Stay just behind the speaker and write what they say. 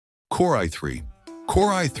Core i3. Core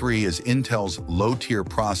i3 is Intel's low-tier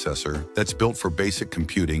processor that's built for basic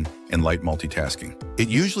computing and light multitasking. It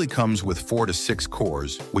usually comes with 4 to 6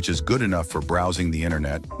 cores, which is good enough for browsing the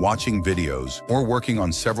internet, watching videos, or working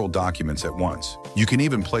on several documents at once. You can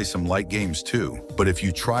even play some light games too, but if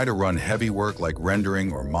you try to run heavy work like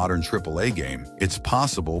rendering or modern AAA game, it's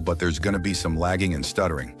possible, but there's going to be some lagging and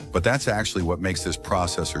stuttering. But that's actually what makes this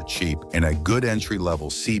processor cheap and a good entry-level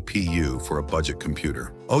CPU for a budget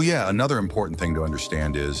computer. Oh yeah, another important thing to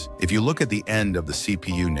understand is, if you look at the end of the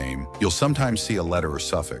CPU name, you'll sometimes see a letter or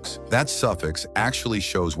suffix. That suffix actually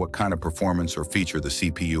shows what kind of performance or feature the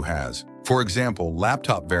CPU has. For example,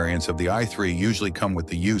 laptop variants of the i3 usually come with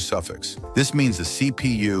the U suffix. This means the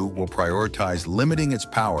CPU will prioritize limiting its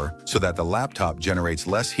power so that the laptop generates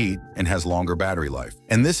less heat and has longer battery life.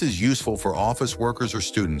 And this is useful for office workers or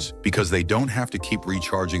students because they don't have to keep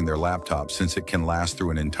recharging their laptop since it can last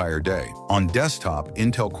through an entire day. On desktop,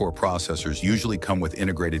 Intel Core processors usually come with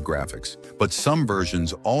integrated graphics, but some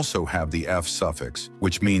versions also have the F suffix,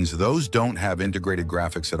 which means those don't have integrated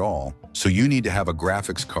graphics at all, so you need to have a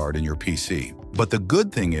graphics card in your PC. But the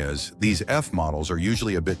good thing is, these F models are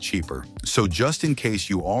usually a bit cheaper, so just in case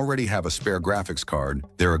you already have a spare graphics card,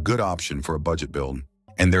 they're a good option for a budget build.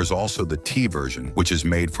 And there's also the T version, which is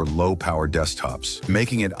made for low-power desktops,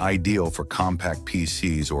 making it ideal for compact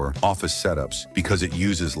PCs or office setups because it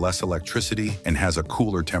uses less electricity and has a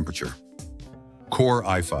cooler temperature. Core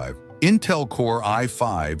i5. Intel Core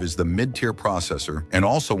i5 is the mid-tier processor and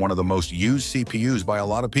also one of the most used CPUs by a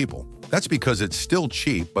lot of people. That's because it's still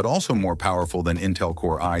cheap, but also more powerful than Intel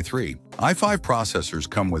Core i3. i5 processors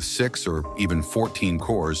come with 6 or even 14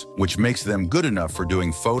 cores, which makes them good enough for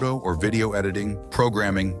doing photo or video editing,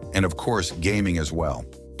 programming, and of course, gaming as well.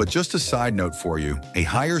 But just a side note for you, a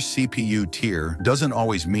higher CPU tier doesn't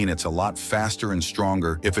always mean it's a lot faster and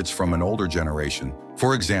stronger if it's from an older generation.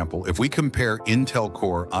 For example, if we compare Intel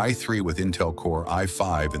Core i3 with Intel Core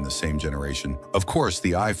i5 in the same generation, of course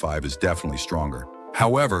the i5 is definitely stronger.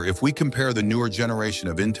 However, if we compare the newer generation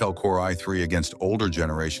of Intel Core i3 against older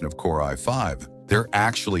generation of Core i5, they're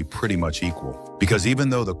actually pretty much equal. Because even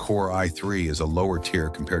though the Core i3 is a lower tier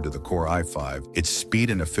compared to the Core i5, its speed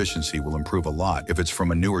and efficiency will improve a lot if it's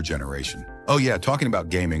from a newer generation. Oh yeah, talking about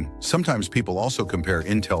gaming, sometimes people also compare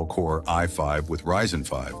Intel Core i5 with Ryzen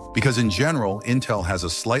 5. Because in general, Intel has a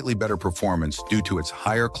slightly better performance due to its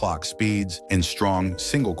higher clock speeds and strong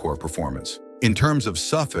single-core performance. In terms of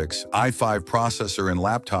suffix, i5 processor and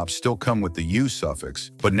laptops still come with the U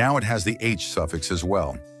suffix, but now it has the H suffix as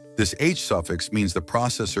well. This H suffix means the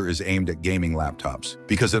processor is aimed at gaming laptops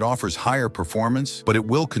because it offers higher performance, but it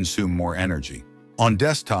will consume more energy. On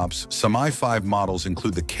desktops, some i5 models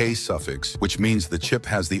include the K suffix, which means the chip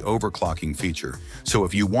has the overclocking feature. So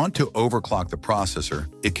if you want to overclock the processor,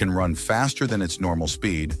 it can run faster than its normal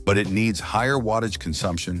speed, but it needs higher wattage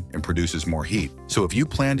consumption and produces more heat. So if you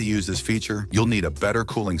plan to use this feature, you'll need a better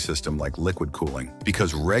cooling system like liquid cooling,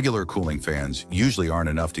 because regular cooling fans usually aren't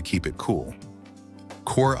enough to keep it cool.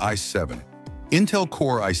 Core i7. Intel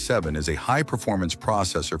Core i7 is a high-performance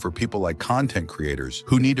processor for people like content creators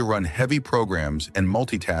who need to run heavy programs and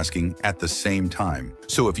multitasking at the same time.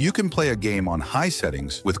 So if you can play a game on high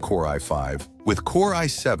settings with Core i5, with Core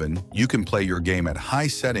i7, you can play your game at high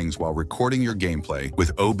settings while recording your gameplay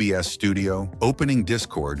with OBS Studio, opening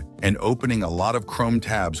Discord, and opening a lot of Chrome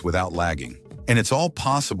tabs without lagging. And it's all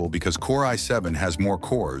possible because Core i7 has more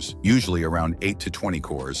cores, usually around 8 to 20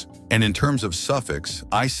 cores. And in terms of suffix,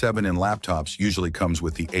 i7 in laptops usually comes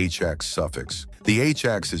with the HX suffix. The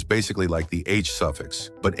HX is basically like the H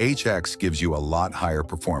suffix, but HX gives you a lot higher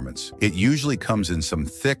performance. It usually comes in some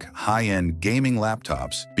thick, high-end gaming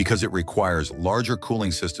laptops because it requires larger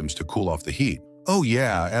cooling systems to cool off the heat. Oh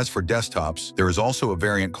yeah, as for desktops, there is also a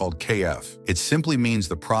variant called KF. It simply means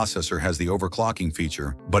the processor has the overclocking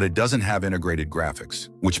feature, but it doesn't have integrated graphics,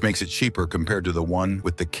 which makes it cheaper compared to the one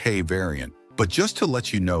with the K variant. But just to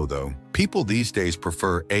let you know though, people these days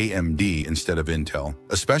prefer AMD instead of Intel,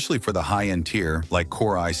 especially for the high-end tier like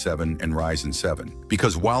Core i7 and Ryzen 7.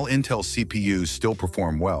 Because while Intel CPUs still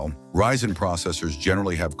perform well, Ryzen processors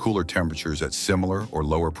generally have cooler temperatures at similar or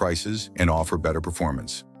lower prices and offer better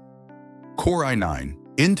performance. Core i9.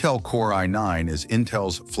 Intel Core i9 is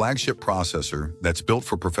Intel's flagship processor that's built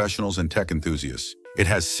for professionals and tech enthusiasts. It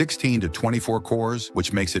has 16 to 24 cores,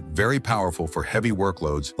 which makes it very powerful for heavy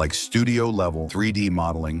workloads like studio-level 3D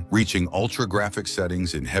modeling, reaching ultra-graphic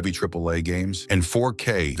settings in heavy AAA games, and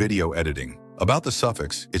 4K video editing. About the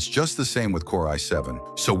suffix, it's just the same with Core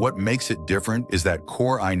i7. So what makes it different is that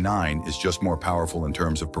Core i9 is just more powerful in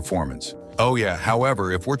terms of performance. Oh yeah,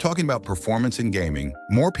 however, if we're talking about performance in gaming,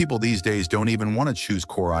 more people these days don't even want to choose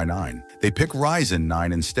Core i9. They pick Ryzen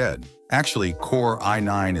 9 instead. Actually, Core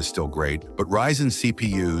i9 is still great, but Ryzen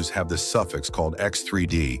CPUs have this suffix called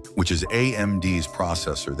X3D, which is AMD's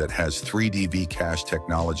processor that has 3D V-cache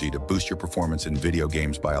technology to boost your performance in video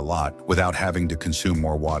games by a lot without having to consume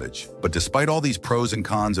more wattage. But despite all these pros and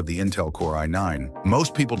cons of the Intel Core i9,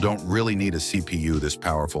 most people don't really need a CPU this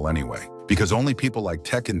powerful anyway, because only people like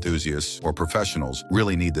tech enthusiasts or professionals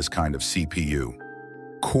really need this kind of CPU.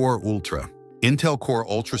 Core Ultra. Intel Core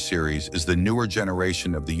Ultra series is the newer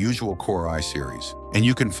generation of the usual Core i series, and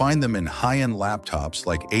you can find them in high-end laptops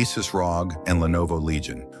like Asus ROG and Lenovo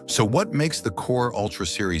Legion. So what makes the Core Ultra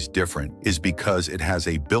series different is because it has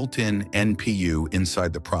a built-in NPU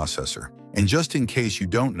inside the processor. And just in case you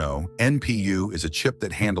don't know, NPU is a chip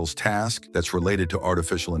that handles tasks that's related to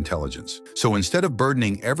artificial intelligence. So instead of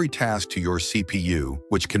burdening every task to your CPU,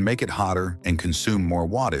 which can make it hotter and consume more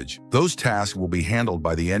wattage, those tasks will be handled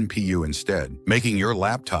by the NPU instead, making your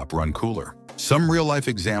laptop run cooler. Some real-life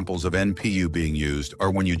examples of NPU being used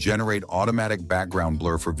are when you generate automatic background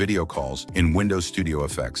blur for video calls in Windows Studio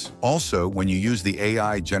Effects. Also, when you use the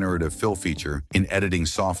AI generative fill feature in editing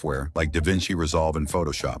software like DaVinci Resolve and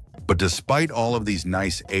Photoshop. But despite all of these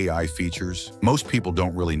nice AI features, most people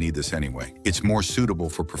don't really need this anyway. It's more suitable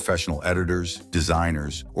for professional editors,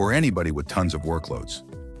 designers, or anybody with tons of workloads.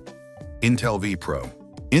 Intel vPro.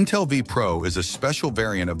 Intel vPro is a special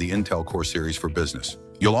variant of the Intel Core series for business.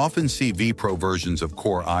 You'll often see vPro versions of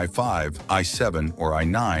Core i5, i7, or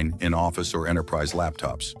i9 in office or enterprise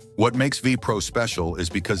laptops. What makes vPro special is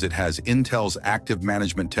because it has Intel's active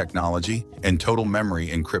management technology and total memory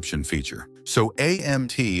encryption feature. So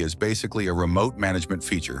AMT is basically a remote management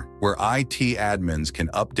feature where IT admins can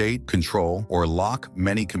update, control, or lock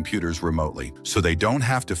many computers remotely, so they don't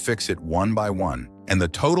have to fix it one by one. And the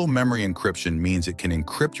total memory encryption means it can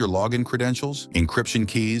encrypt your login credentials, encryption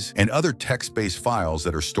keys, and other text-based files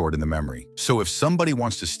that are stored in the memory. So if somebody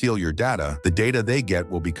wants to steal your data, the data they get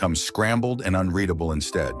will become scrambled and unreadable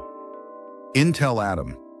instead. Intel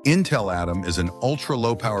Atom. Intel Atom is an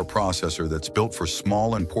ultra-low-power processor that's built for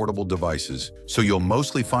small and portable devices, so you'll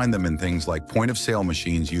mostly find them in things like point-of-sale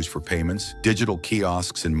machines used for payments, digital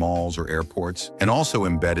kiosks in malls or airports, and also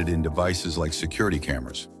embedded in devices like security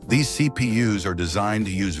cameras. These CPUs are designed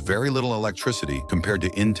to use very little electricity compared to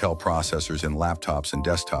Intel processors in laptops and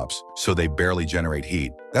desktops, so they barely generate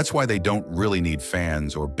heat. That's why they don't really need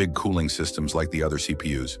fans or big cooling systems like the other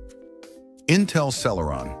CPUs. Intel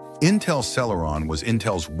Celeron. Intel Celeron was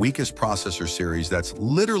Intel's weakest processor series that's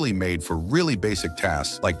literally made for really basic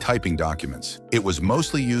tasks like typing documents. It was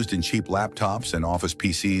mostly used in cheap laptops and office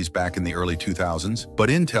PCs back in the early 2000s, but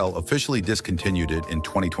Intel officially discontinued it in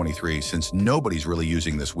 2023 since nobody's really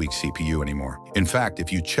using this weak CPU anymore. In fact,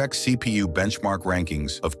 if you check CPU benchmark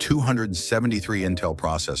rankings of 273 Intel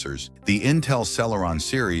processors, the Intel Celeron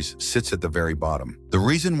series sits at the very bottom. The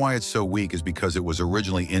reason why it's so weak is because it was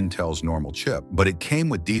originally Intel's normal chip, but it came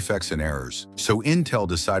with defects and errors. So Intel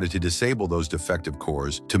decided to disable those defective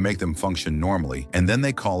cores to make them function normally, and then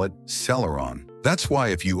they call it Celeron. That's why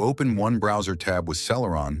if you open one browser tab with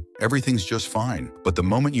Celeron, everything's just fine. But the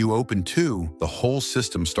moment you open two, the whole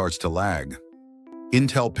system starts to lag.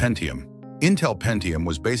 Intel Pentium. Intel Pentium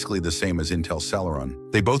was basically the same as Intel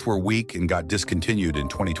Celeron. They both were weak and got discontinued in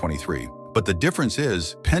 2023. But the difference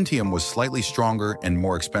is, Pentium was slightly stronger and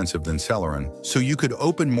more expensive than Celeron, so you could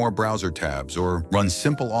open more browser tabs or run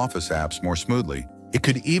simple office apps more smoothly. It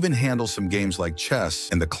could even handle some games like chess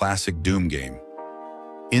and the classic Doom game.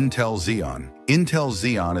 Intel Xeon. Intel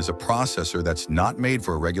Xeon is a processor that's not made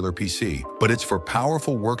for a regular PC, but it's for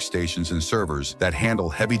powerful workstations and servers that handle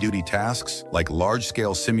heavy-duty tasks like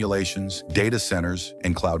large-scale simulations, data centers,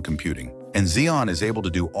 and cloud computing. And Xeon is able to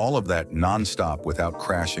do all of that non-stop without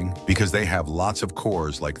crashing because they have lots of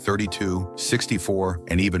cores like 32, 64,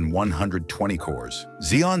 and even 120 cores.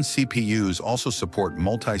 Xeon CPUs also support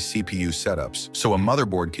multi-CPU setups, so a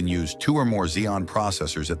motherboard can use 2 or more Xeon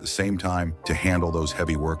processors at the same time to handle those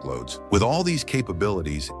heavy workloads. With all these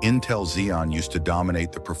capabilities, Intel Xeon used to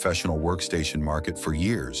dominate the professional workstation market for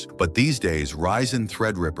years, but these days Ryzen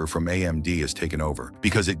Threadripper from AMD has taken over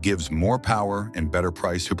because it gives more power and better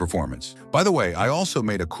price to performance. By the way, I also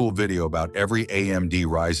made a cool video about every AMD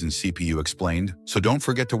Ryzen CPU explained, so don't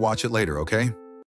forget to watch it later, okay?